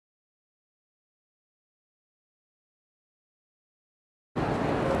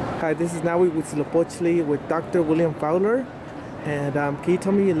Hi, this is Nahua with Slopochli with Dr. William Fowler. And can you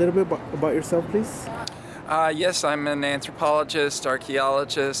tell me a little bit about yourself, please? Yes, I'm an anthropologist,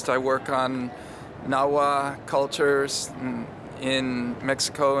 archaeologist. I work on Nahua cultures in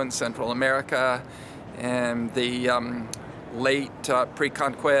Mexico and Central America and the late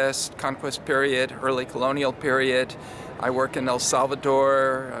pre-conquest, conquest period, early colonial period. I work in El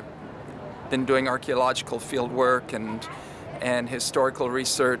Salvador. I've been doing archaeological field work and historical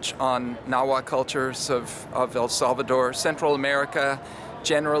research on Nahua cultures of El Salvador, Central America,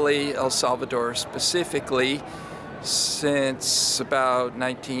 generally El Salvador specifically, since about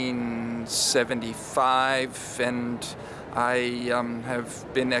 1975, and I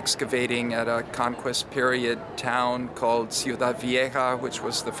have been excavating at a conquest period town called Ciudad Vieja, which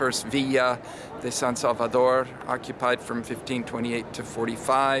was the first villa de San Salvador, occupied from 1528 to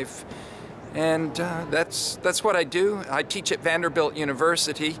 45. And that's what I do. I teach at Vanderbilt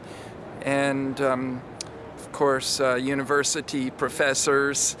University, and of course university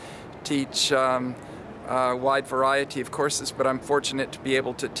professors teach a wide variety of courses, but I'm fortunate to be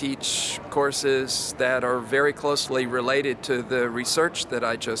able to teach courses that are very closely related to the research that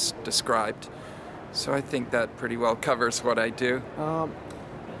I just described. So I think that pretty well covers what I do.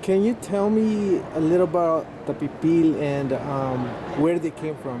 Can you tell me a little about the PIPIL and where they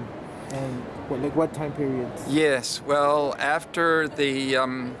came from? And what time periods? Yes, well, after the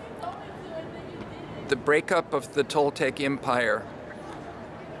breakup of the Toltec Empire,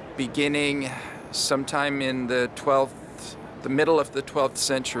 beginning sometime in the middle of the 12th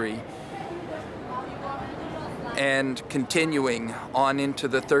century, and continuing on into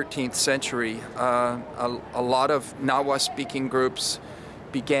the 13th century, a lot of Nahua-speaking groups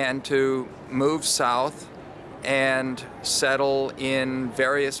began to move south and settle in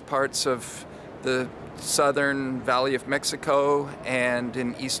various parts of the southern Valley of Mexico and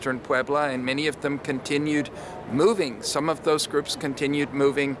in eastern Puebla, and many of them continued moving. Some of those groups continued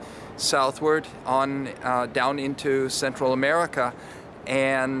moving southward on down into Central America,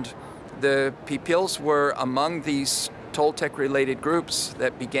 and the PIPILs were among these Toltec-related groups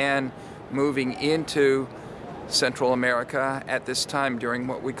that began moving into Central America at this time during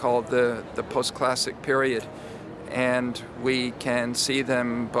what we call the post-classic period. And we can see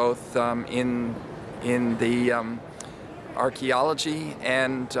them both in the archaeology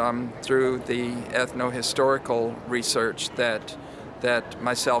and through the ethnohistorical research that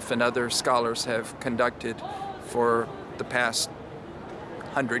myself and other scholars have conducted for the past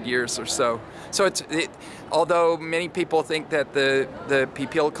 100 years or so. So although many people think that the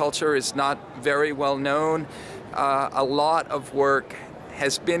PIPIL culture is not very well known, a lot of work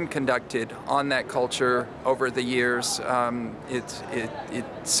has been conducted on that culture over the years. It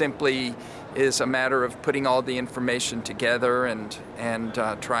simply is a matter of putting all the information together and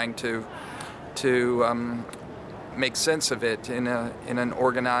trying to make sense of it in an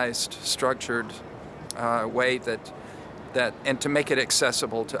organized, structured way and to make it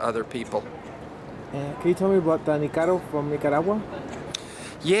accessible to other people. Can you tell me about the NICARO from Nicaragua?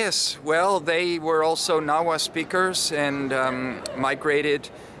 Yes, well, they were also Nahua speakers and migrated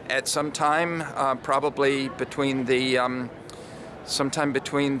at some time, probably between the sometime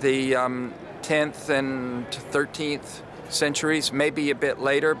between the 10th and 13th centuries, maybe a bit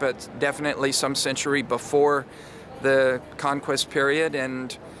later, but definitely some century before the conquest period,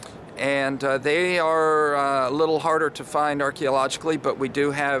 and they are a little harder to find archaeologically, but we do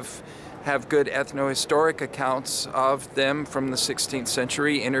have good ethnohistoric accounts of them from the 16th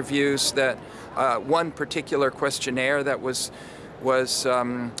century, interviews that one particular questionnaire that was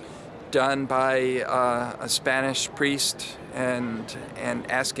done by a Spanish priest and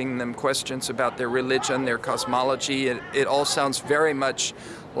asking them questions about their religion, their cosmology. It all sounds very much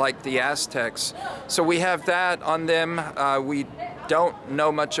like the Aztecs. So we have that on them. We don't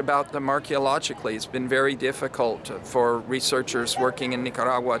know much about them archaeologically. It's been very difficult for researchers working in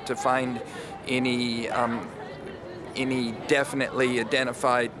Nicaragua to find any definitely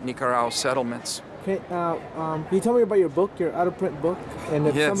identified Nicaragua settlements. Okay, can you tell me about your book, your out-of-print book? And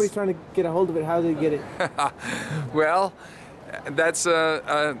if somebody's trying to get a hold of it, how do they get it? Well, that's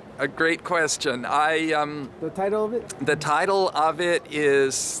a great question. The title of it? The title of it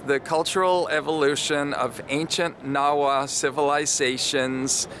is The Cultural Evolution of Ancient Nahua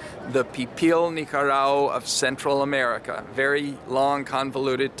Civilizations, the PIPIL NICARO of Central America. Very long,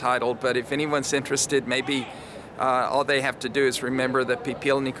 convoluted title, but if anyone's interested, maybe all they have to do is remember the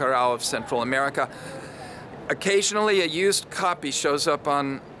PIPIL NICARO of Central America. Occasionally a used copy shows up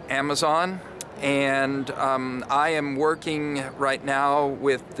on Amazon, and I am working right now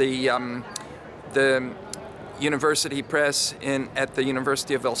with the university press at the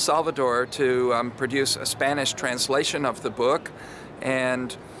University of El Salvador to produce a Spanish translation of the book,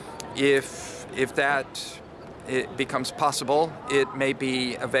 and if that it becomes possible, it may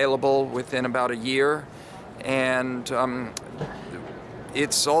be available within about a year, and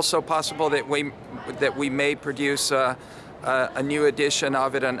it's also possible that we may produce a new edition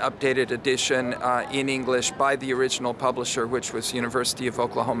of it, an updated edition in English by the original publisher, which was University of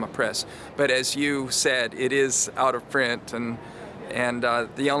Oklahoma Press. But as you said, it is out of print, and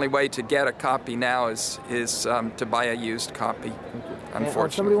the only way to get a copy now is to buy a used copy. Unfortunately.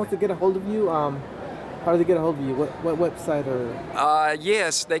 If somebody wants to get a hold of you, how do they get a hold of you? What website or?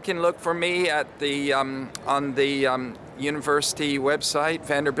 Yes, they can look for me at the on the university website,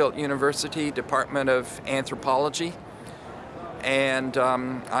 Vanderbilt University Department of Anthropology. And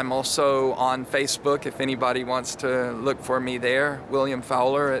I'm also on Facebook if anybody wants to look for me there. William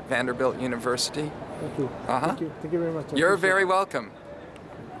Fowler at Vanderbilt University. Thank you. Uh-huh. Thank you very much. You're very welcome.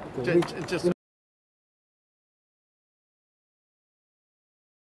 Just